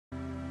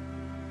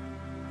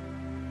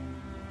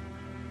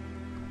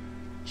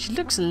She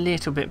looks a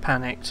little bit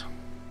panicked.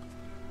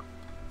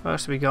 What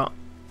else have we got?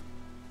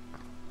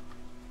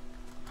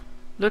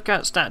 Look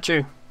at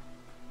statue.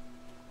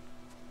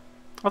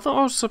 I thought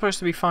I was supposed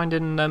to be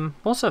finding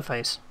what's her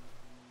face?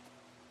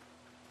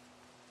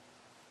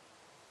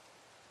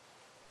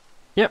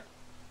 Yep,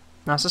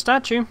 that's a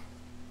statue.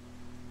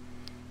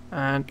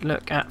 And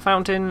look at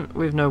fountain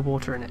with no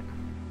water in it.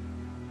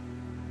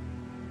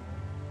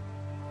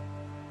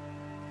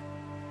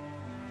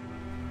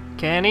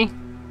 Kenny,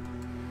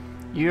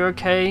 you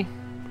okay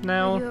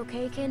now? Are you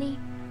okay, Kenny?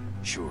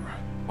 Sure.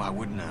 Why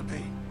wouldn't I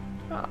be?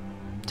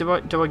 Do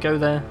I go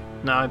there?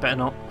 No, I better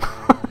not.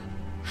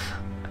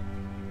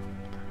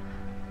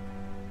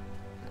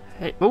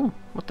 Hey, oh,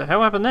 what the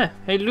hell happened there?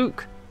 Hey,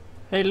 Luke.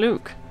 Hey,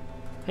 Luke.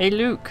 Hey,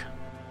 Luke.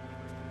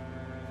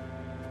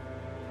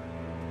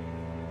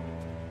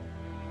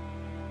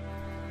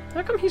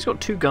 How come he's got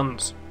 2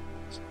 guns?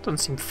 Doesn't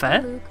seem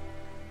fair. Luke.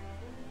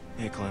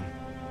 Hey, Clem.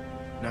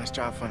 Nice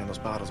job finding those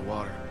bottles of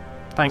water.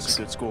 Thanks. That's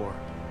a good score.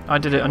 I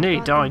did it. I nearly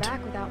Brought them died.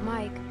 back without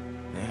Mike.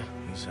 Yeah,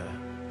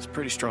 he's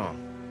pretty strong.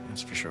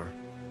 That's for sure.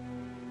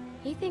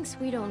 He thinks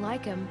we don't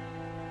like him.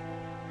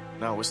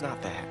 No, it's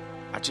not that.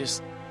 I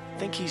just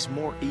think he's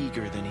more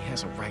eager than he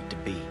has a right to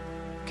be.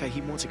 Okay,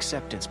 he wants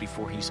acceptance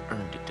before he's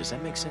earned it. Does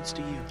that make sense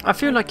to you? I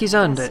feel like he's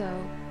earned it.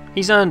 So,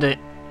 He's earned it,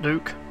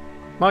 Luke.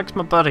 Mike's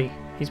my buddy.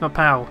 He's my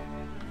pal.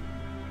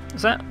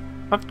 Is that...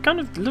 I've kind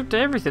of looked at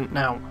everything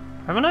now,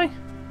 haven't I?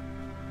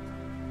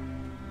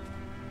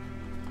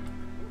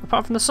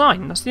 Apart from the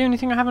sign. That's the only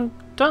thing I haven't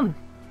done.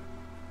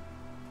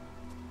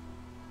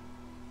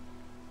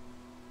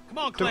 Come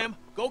on, Clem.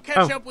 Go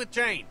catch Oh. up with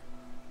Jane.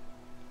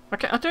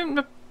 Okay, I don't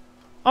know.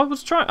 I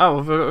was trying...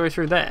 Oh, we're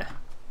through there.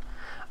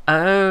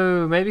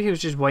 Oh, maybe he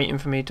was just waiting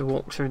for me to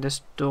walk through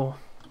this door.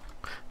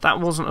 That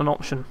wasn't an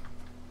option.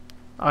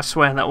 I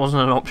swear that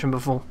wasn't an option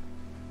before.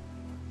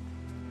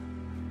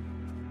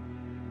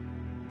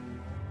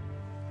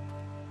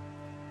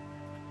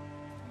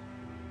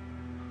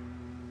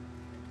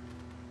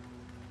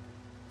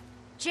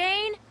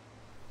 Jane?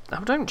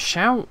 Oh, don't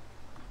shout.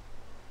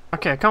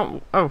 Okay, I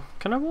can't... Oh,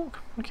 can I walk?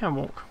 I can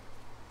walk.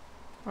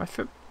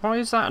 Why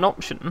is that an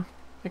option?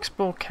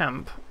 Explore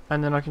camp,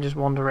 and then I can just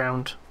wander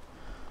around.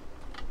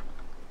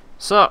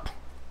 Sup?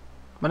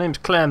 My name's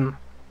Clem.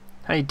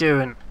 How you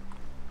doing?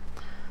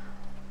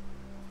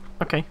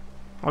 Okay.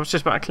 I was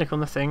just about to click on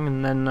the thing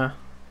and then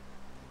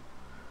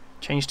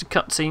change to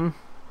cutscene.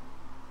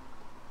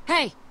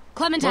 Hey,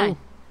 Clementine, Whoa.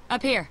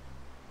 up here.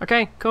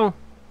 Okay, cool.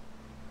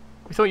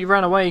 We thought you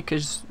ran away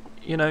because,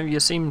 you know, you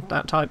seemed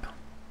that type.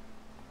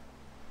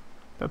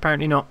 But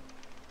apparently not.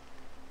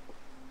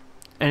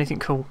 Anything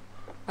cool?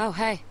 Oh,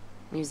 hey,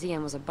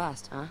 museum was a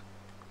bust, huh?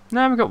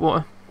 No, we got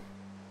water.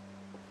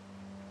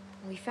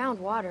 We found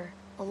water.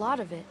 A lot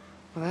of it.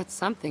 Well, that's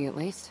something at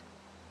least.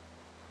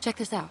 Check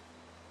this out.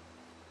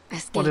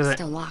 This What gate's is it?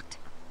 still locked,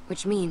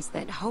 which means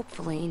that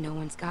hopefully no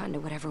one's gotten to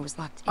whatever was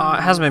locked in. It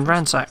there hasn't in been the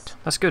first ransacked. place.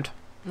 That's good.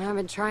 I've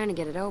been trying to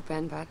get it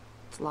open, but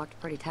it's locked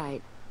pretty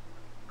tight.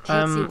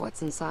 Can't see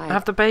what's inside.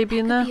 Have the baby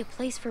in Could there? be a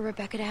place for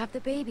Rebecca to have the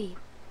baby.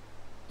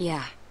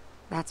 Yeah,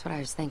 that's what I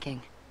was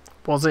thinking.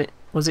 Was it?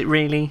 Was it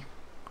really?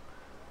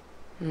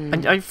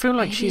 I feel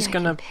like Maybe she's I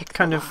gonna can pick the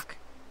kind of... lock.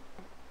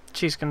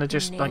 She's gonna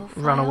just, like,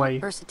 Nail run file? away.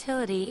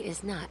 Versatility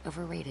is not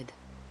overrated.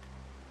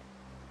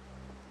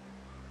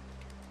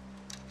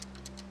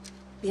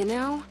 You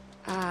know,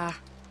 it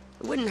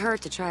wouldn't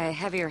hurt to try a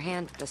heavier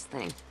hand with this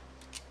thing.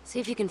 See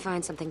if you can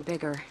find something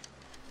bigger.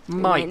 We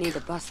might need Mike. to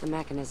bust the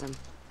mechanism.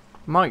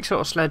 Mike's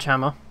got a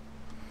sledgehammer.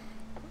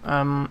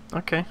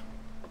 Okay.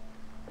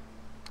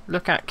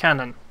 Look at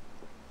cannon.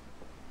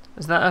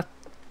 Is that a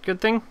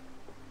good thing?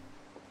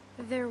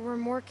 There were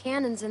more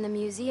cannons in the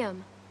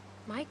museum.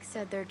 Mike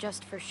said they're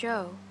just for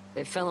show.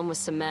 They fill them with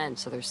cement,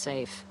 so they're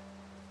safe.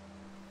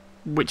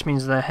 Which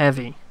means they're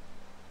heavy.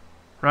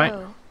 Right?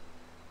 Oh,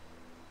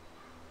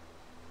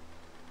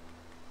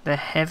 They're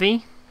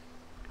heavy?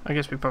 I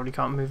guess we probably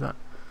can't move that.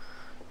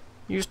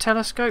 Use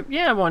telescope?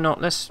 Yeah, why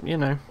not? Let's, you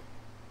know...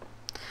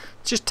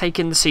 Just take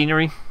in the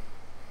scenery.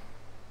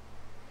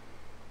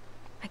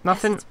 I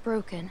Nothing- guess it's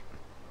broken.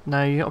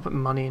 No, you gotta put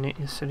money in it,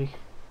 you silly.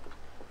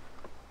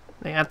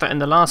 They had that in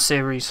the last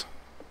series.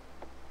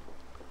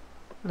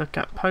 Look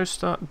at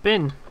poster.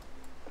 Bin.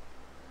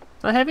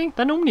 They're heavy?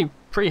 They're normally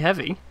pretty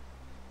heavy.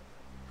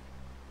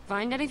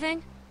 Find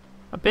anything?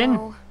 A bin?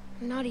 No,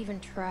 not even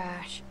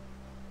trash.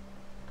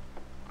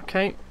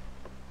 Okay.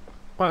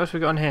 What else we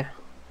got in here?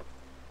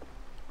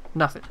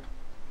 Nothing.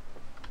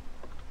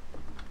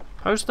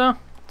 Poster?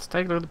 Let's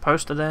take a look at the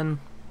poster then.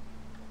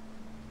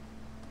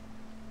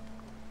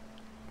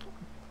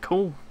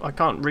 Cool. I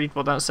can't read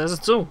what that says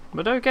at all,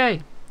 but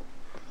okay.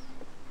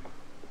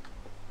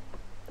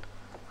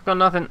 I've got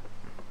nothing.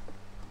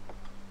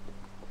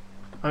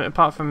 I mean,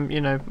 apart from,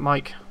 you know,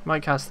 Mike.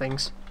 Mike has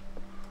things.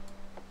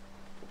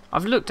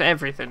 I've looked at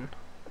everything.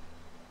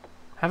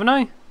 Haven't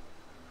I?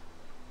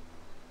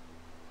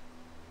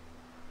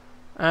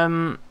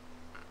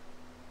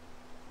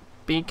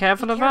 Be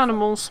careful of careful.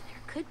 animals.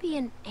 There could be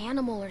an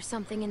animal or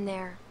something in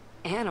there.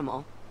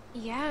 Animal?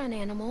 Yeah, an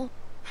animal.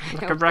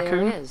 Like I a hope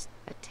raccoon? There is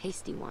a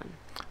tasty one.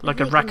 Like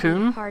a They can be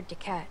raccoon? hard to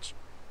catch.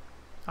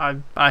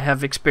 I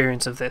have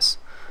experience of this.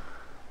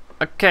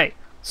 Okay,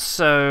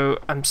 so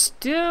I'm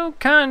still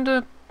kind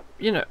of,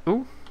 you know.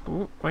 Ooh,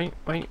 wait.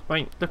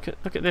 Look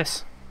at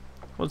this.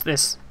 What's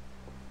this?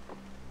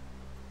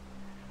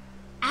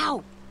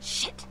 Ow!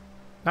 Shit!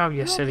 Oh, you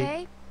You silly.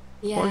 okay?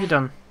 Yeah. What have you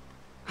done?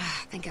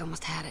 I think I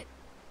almost had it.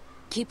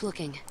 Keep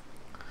looking.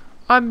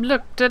 I've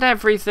looked at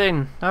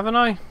everything, haven't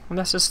I?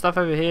 Unless there's stuff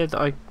over here that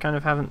I kind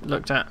of haven't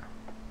looked at.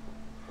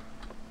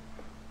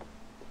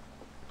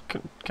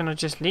 Can I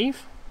just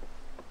leave?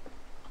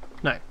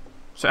 No.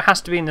 So it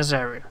has to be in this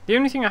area. The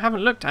only thing I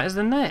haven't looked at is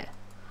in there.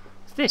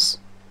 It's this.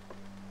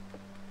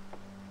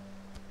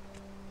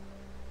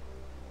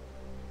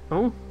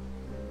 Oh.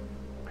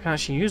 I can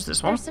actually use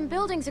this one. There's some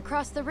buildings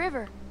across the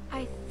river.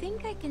 I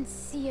think I can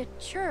see a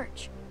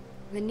church.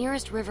 The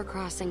nearest river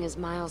crossing is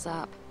miles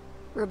up.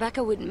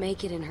 Rebecca wouldn't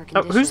make it in her Oh,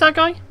 condition. who's that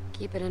guy?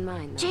 Keep it in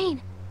mind, though.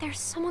 Jane, there's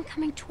someone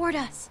coming toward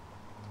us.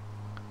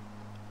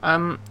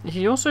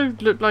 He also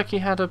looked like he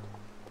had a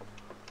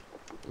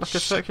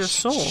circular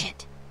saw.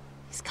 Shit.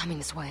 He's coming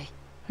this way.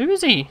 Who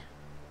is he?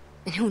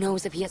 And who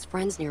knows if he has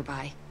friends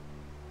nearby.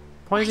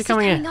 Why is he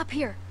coming here? up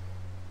here?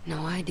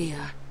 No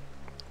idea.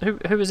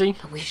 Who is he?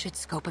 But we should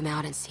scope him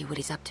out and see what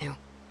he's up to.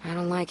 I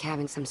don't like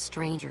having some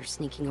stranger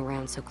sneaking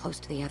around so close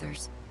to the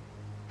others.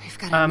 We've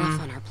got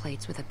enough on our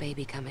plates with a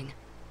baby coming.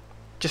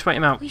 Just wait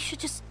him out. We should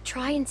just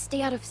try and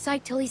stay out of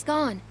sight till he's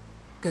gone.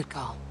 Good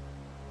call.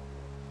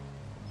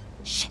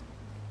 Shit.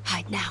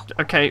 Hide now.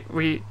 Okay,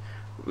 we're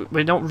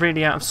not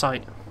really out of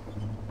sight.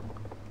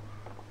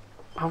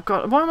 Oh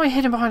god, why am I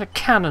hidden behind a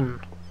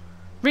cannon?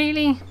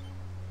 Really?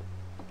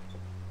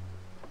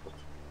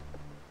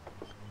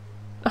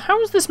 How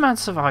has this man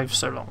survived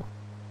so long?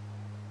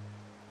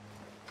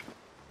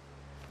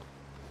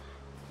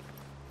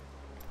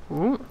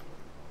 Ooh,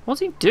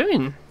 what's he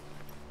doing?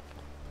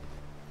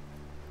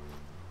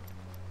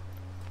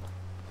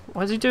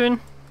 What is he doing?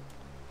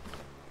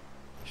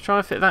 He's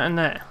trying to fit that in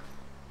there.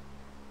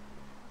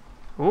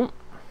 Ooh.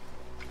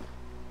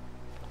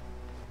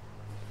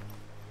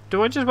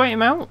 Do I just wait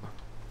him out?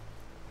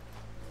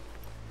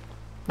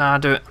 Nah,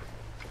 do it.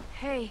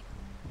 Hey.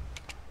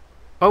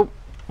 Oh.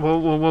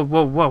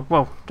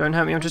 Whoa. Don't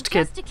hurt me, I'm just a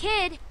kid. Just a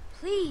kid.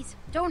 Please,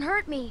 don't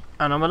hurt me.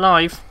 And I'm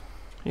alive.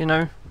 You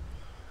know.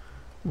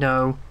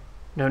 No.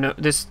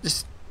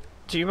 This.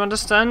 Do you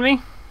understand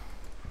me?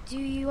 Do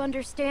you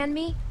understand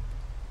me?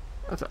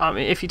 I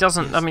mean, if he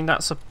doesn't, I mean,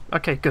 that's a...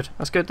 Okay, good.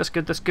 That's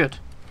good.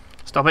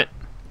 Stop it.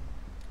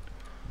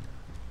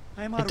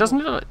 I'm It doesn't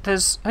look like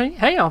there's... Hey,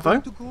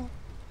 Arvo. To go.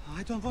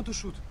 I don't want to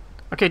shoot.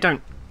 Okay,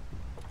 don't.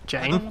 I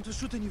don't Jane. want to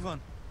shoot anyone.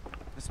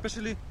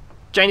 Especially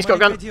Jane, he's got a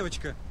gun.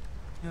 девочка.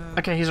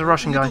 Okay, he's a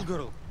Russian guy. Little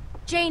girl.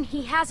 Jane,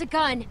 he has a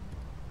gun.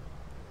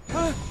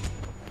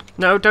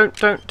 No, don't.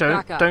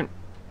 Back up.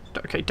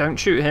 Okay, don't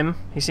shoot him.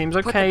 He seems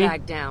Put the okay.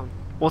 bag down.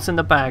 What's in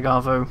the bag,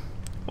 Arvo?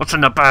 What's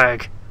in the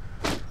bag?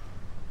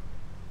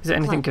 Is it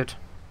anything Clem. good?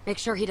 Make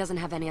sure he doesn't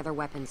have any other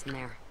weapons in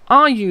there.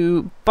 Are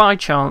you, by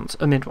chance,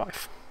 a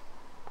midwife?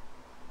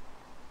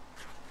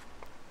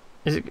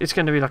 It's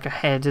going to be like a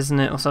head, isn't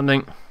it, or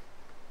something?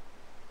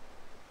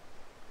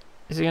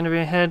 Is it going to be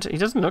a head? He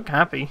doesn't look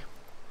happy.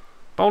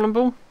 Bowling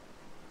ball?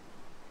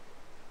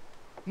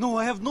 No,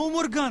 I have no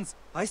more guns.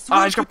 I swear.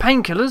 Oh, he's got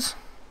painkillers.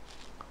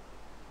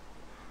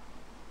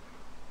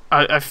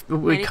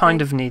 We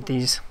kind of need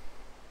these.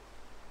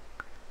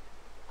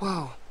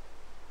 Whoa.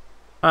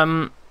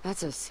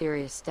 That's a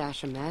serious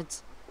stash of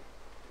meds.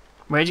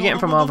 Where'd you get him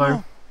from, Arvo?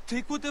 No.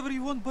 Take whatever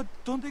you want, but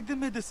don't take the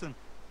medicine.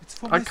 It's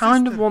for my I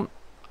kind of sister. want...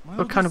 My I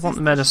older kind of want the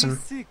sister, medicine.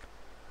 she's sick.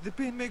 The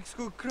pain makes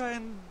her cry,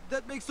 and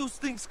that makes those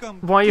things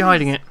come. Why are you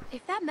hiding it?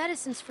 If that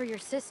medicine's for your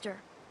sister,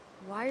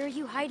 why are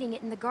you hiding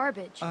it in the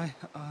garbage? I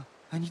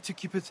need to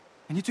keep it.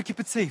 I need to keep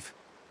it safe.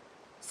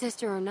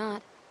 Sister or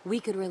not, we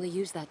could really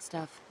use that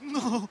stuff.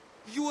 No,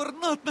 you are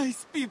not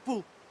nice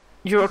people.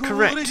 You are You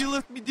correct. already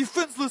left me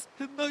defenseless,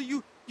 and now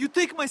you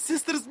take my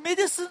sister's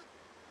medicine.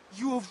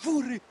 You are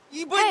vuri,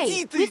 Hey,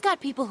 banditi. we've got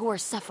people who are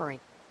suffering,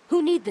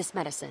 who need this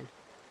medicine.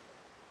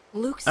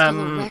 Luke's still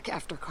a wreck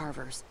after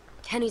Carver's.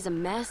 Kenny's a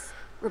mess.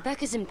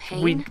 Rebecca's in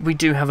pain. We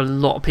do have a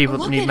lot of people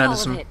that Look need at all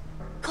medicine. of it.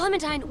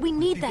 Clementine, we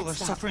need People that are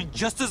stuff. suffering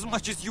just as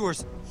much as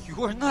yours.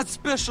 You are not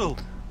special.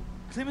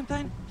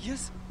 Clementine,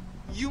 yes,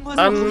 you must.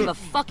 Don't believe a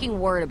fucking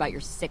word about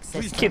your sick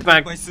Please sister. Keep don't the make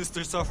bag. my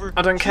sister suffer.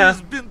 I don't She care.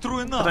 has been through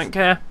enough. I don't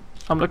care.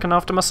 I'm looking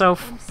after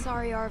myself I'm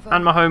sorry, Arvo.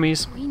 and my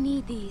homies. We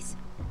need these.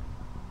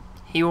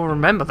 He will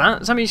remember that.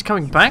 Does that mean he's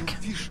coming back?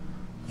 I wish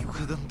you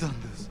hadn't done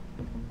this.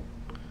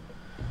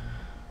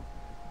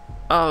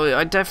 Oh,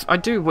 I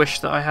do wish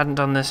that I hadn't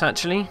done this,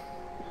 actually.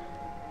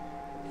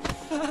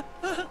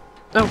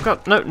 Oh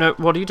god, no,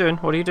 what are you doing?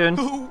 Oh, what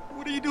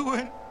are you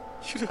doing?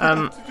 You don't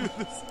have to do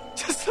this.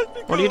 Just let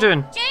me go. What are you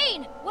doing?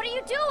 Jane, what are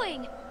you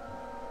doing?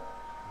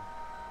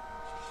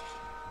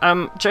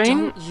 Jane,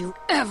 Don't you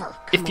ever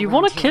come if you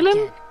want want to kill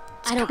him,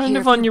 I don't kind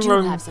care of if on you your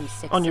do own- have some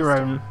sick on your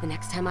sister. own. The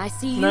next time I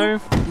see you, No.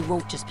 you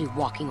won't just be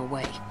walking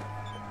away.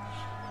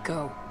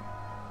 Go.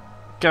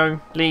 go,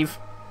 leave.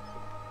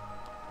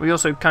 we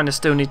also kind of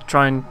still need to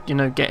try and, you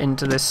know, get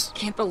into this.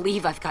 Can't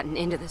believe I've gotten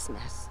into this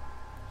mess.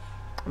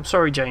 I'm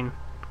sorry, Jane.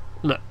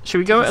 Look, should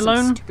we go it Some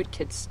alone? stupid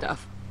kid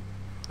stuff.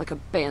 Like a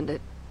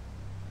bandit.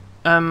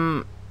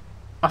 I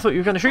thought you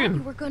were going to shoot You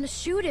him. were gonna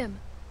shoot him.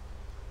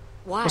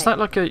 Why? Was that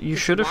like a you Did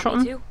should have want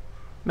shot me him? to?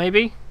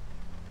 Maybe.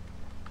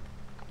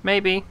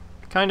 Maybe.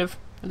 Kind of.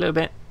 A little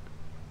bit.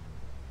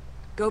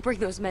 Go bring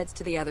those meds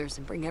to the others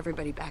and bring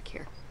everybody back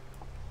here.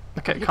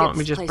 Okay, We need to can't get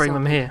we this just place bring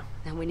them open. here?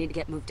 Then we need to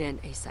get moved in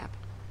ASAP.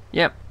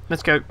 Yep,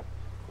 let's go.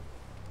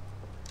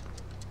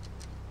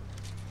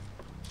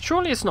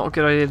 Surely it's not a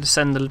good idea to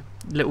send the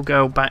little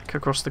girl back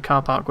across the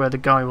car park where the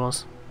guy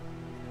was.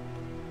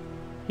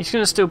 He's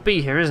going to still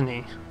be here, isn't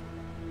he?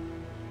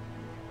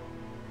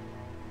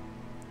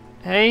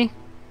 Hey?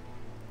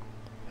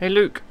 Hey,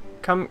 Luke.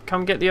 Come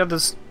get the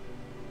others.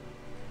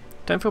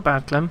 Don't feel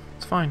bad, Clem.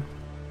 It's fine.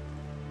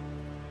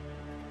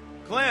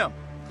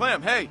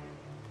 Clem, hey!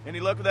 Any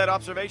luck with that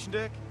observation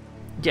deck?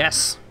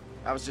 Yes.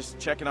 I was just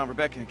checking on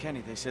Rebecca and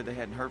Kenny. They said they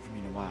hadn't heard from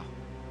you in a while.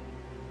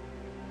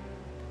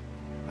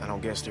 I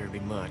don't guess there'd be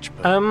much,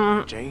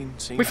 but Jane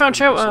seems we found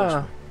pretty shelter.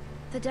 resourceful.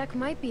 The deck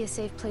might be a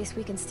safe place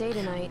we can stay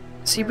tonight.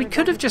 See, Where we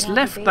could have Rebecca just can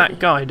left the that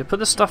baby. guy to put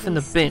the stuff At in the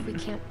least if we bin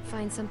can't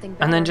find something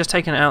and then better. just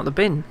taken it out the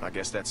bin. I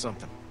guess that's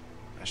something.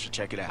 I should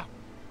check it out.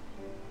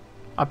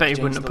 I bet he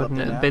Jane's wouldn't have still put it up in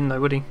there the now? bin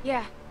though, would he?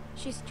 Yeah,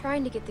 she's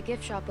trying to get the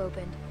gift shop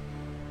opened.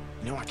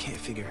 You know, I can't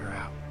figure her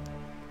out.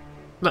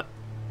 Look,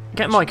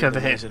 get She Mike over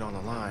really here. lays it on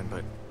the line, but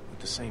at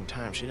the same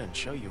time, she doesn't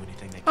show you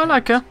anything that I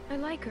like her. I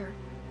like her.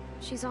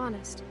 She's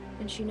honest,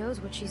 and she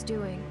knows what she's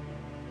doing.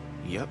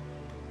 Yep,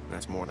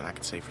 that's more than I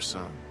could say for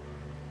some.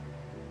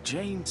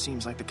 Jane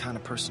seems like the kind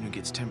of person who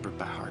gets tempered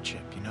by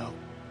hardship, you know?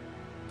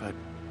 But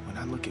when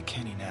I look at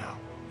Kenny now,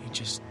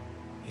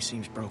 he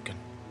seems broken.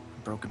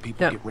 Broken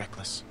people Yep. get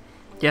reckless.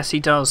 Yes, he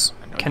does.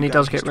 I know Kenny you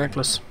does got get history.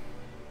 reckless.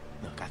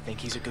 Look, I think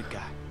he's a good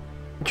guy.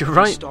 You're He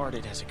right.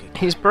 started as a good guy.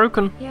 He's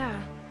broken. Yeah,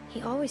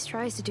 he always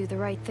tries to do the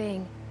right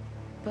thing.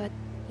 But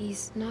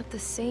he's not the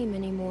same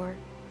anymore.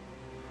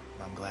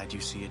 I'm glad you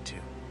see it too.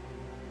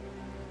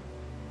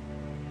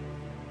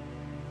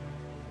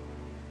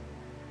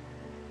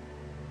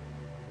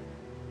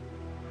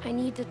 I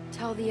need to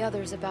tell the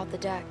others about the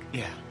deck.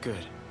 Yeah,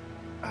 good.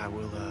 I'll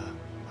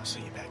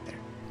see you back there.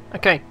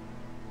 Okay.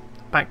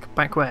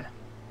 Back where?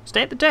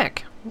 Stay at the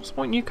deck. What's the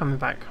point in you coming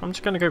back? I'm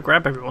just gonna go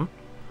grab everyone.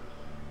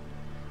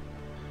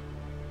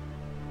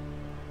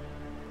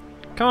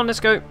 Come on, let's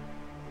go.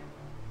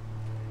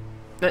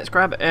 Let's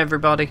grab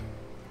everybody.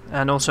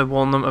 And also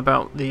warn them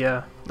about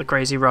the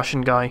crazy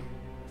Russian guy.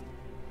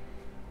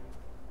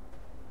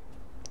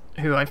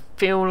 Who I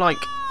feel like...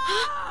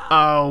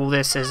 Oh,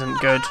 this isn't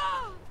good.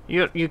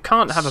 You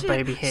can't have a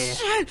baby here.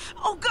 Shit!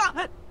 Oh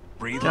God!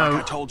 Breathe No.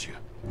 like I told you.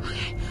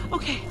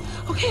 Okay.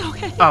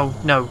 Oh,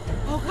 no.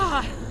 Oh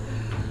God!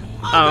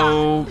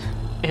 Oh,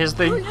 here's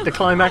the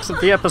climax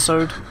of the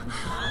episode.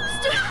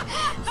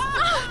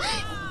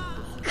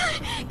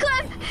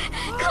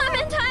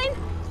 Clementine!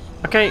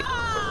 Okay,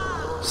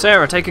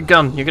 Sarah, take a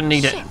gun. You're gonna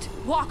need it. Shit!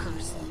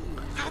 Walkers!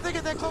 How'd they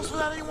get that close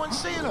without anyone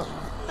seeing them?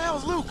 The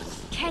hell's Luke?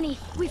 Kenny,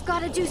 we've got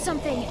to do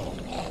something.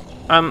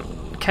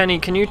 Kenny,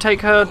 can you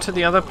take her to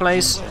the other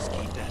place? Let's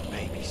keep that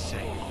baby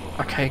safe.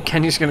 Okay,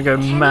 Kenny's gonna go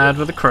mad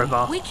with a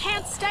crowbar. We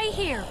can't stay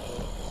here.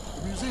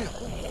 The museum.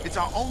 It's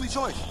our only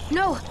choice.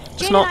 No,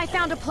 Jane not- and I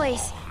found a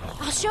place.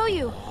 I'll show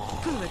you.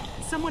 Good.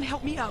 Someone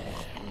help me up.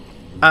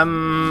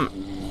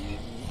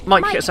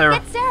 Mike, get Sarah.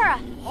 Get Sarah.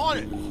 On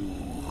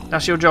it.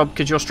 That's your job,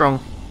 because you're strong.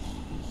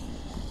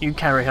 You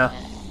carry her.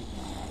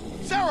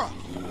 Sarah,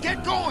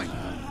 get going.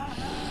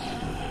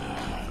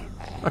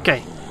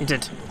 Okay, he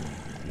did.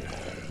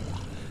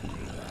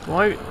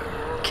 Why?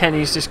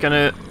 Kenny's just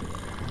gonna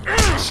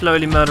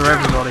slowly murder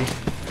everybody.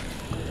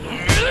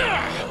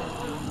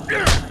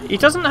 He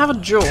doesn't have a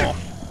jaw.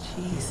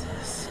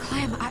 Jesus.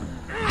 Clem, I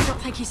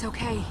don't think he's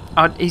okay.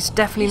 He's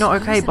definitely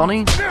not okay,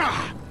 Bonnie.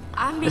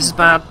 I mean, This is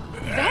bad.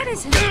 That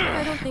isn't.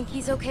 I don't think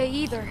he's okay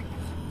either.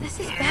 This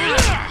is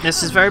bad.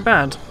 This is very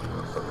bad.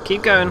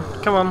 Keep going.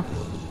 Come on.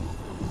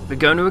 We're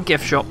going to a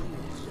gift shop.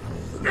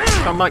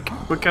 Come, Mike.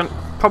 We're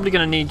probably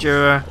going to need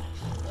your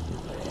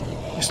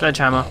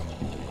sledgehammer.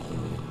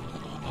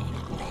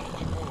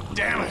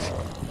 Damn it.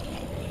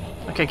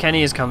 Okay,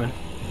 Kenny is coming.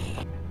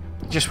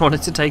 Just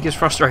wanted to take his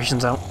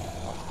frustrations out.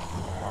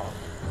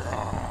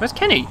 Where's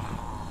Kenny?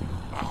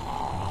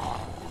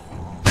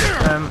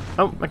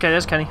 Oh, okay,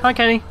 there's Kenny. Hi,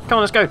 Kenny. Come on,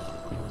 let's go.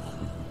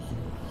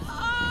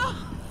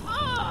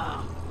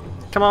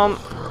 Come on.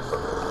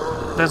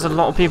 There's a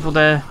lot of people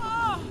there.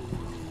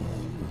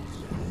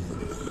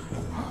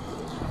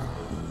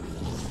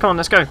 Come on,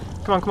 let's go.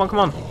 Come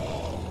on.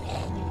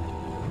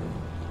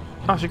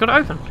 Oh, she got it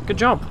open. Good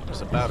job.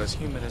 It's about as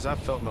human as I've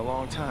felt in a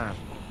long time.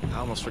 I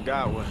almost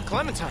forgot what...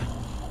 Clementine!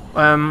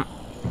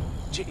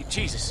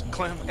 Jesus,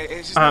 Clem,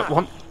 it's not...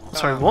 What?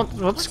 Sorry,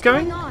 what's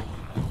going? on?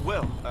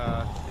 Well,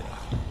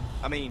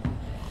 I mean...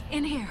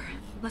 In here.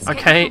 Let's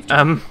Okay, get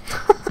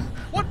comfortable.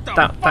 What the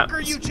That- fuck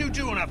are that's- you two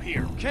doing up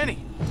here?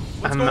 Kenny!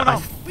 I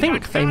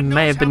think they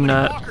may have been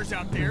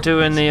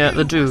doing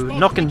the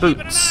knocking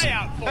boots,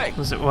 Hey,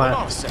 as it hold were.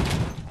 on a second.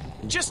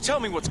 Just tell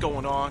me what's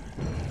going on.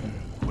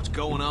 What's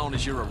going on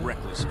is you're a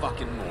reckless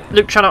fucking moron.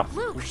 Luke, shut up.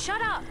 Luke,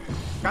 shut up!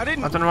 I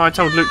didn't. I don't know why I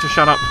told Luke to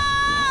shut up.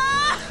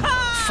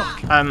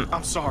 Fuck. Um,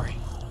 I'm sorry.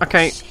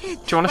 okay, do you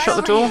want to shut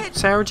the door?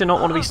 Sarah, do you not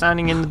want to be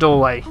standing in the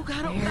doorway?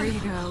 There you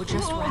go.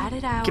 Just rat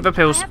it out. Give her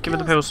pills, I have give her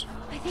the pills.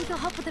 I think they'll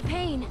help with the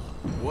pain.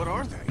 What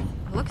are they?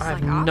 Looks I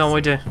have like no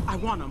oxy. idea. I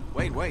want them.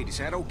 Wait, is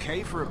that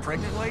okay for a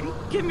pregnant lady?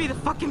 Give me the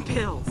fucking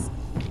pills.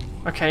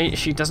 Okay,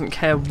 she doesn't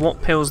care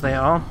what pills they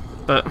are,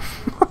 but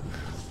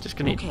just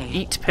gonna Okay.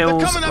 eat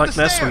pills coming up like the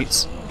they're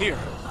stairs. sweets. Here,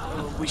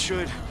 we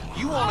should.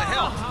 You want to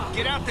help?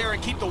 Get out there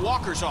and keep the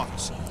walkers off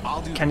us.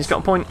 I'll do Kenny's this. got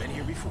a point. Been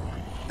here before.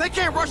 They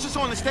can't rush us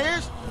on the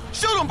stairs.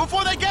 Shoot them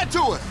before they get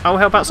to us. I'll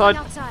help outside.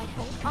 Outside.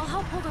 I'll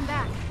help hold them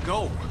back.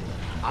 Go.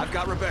 I've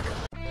got Rebecca.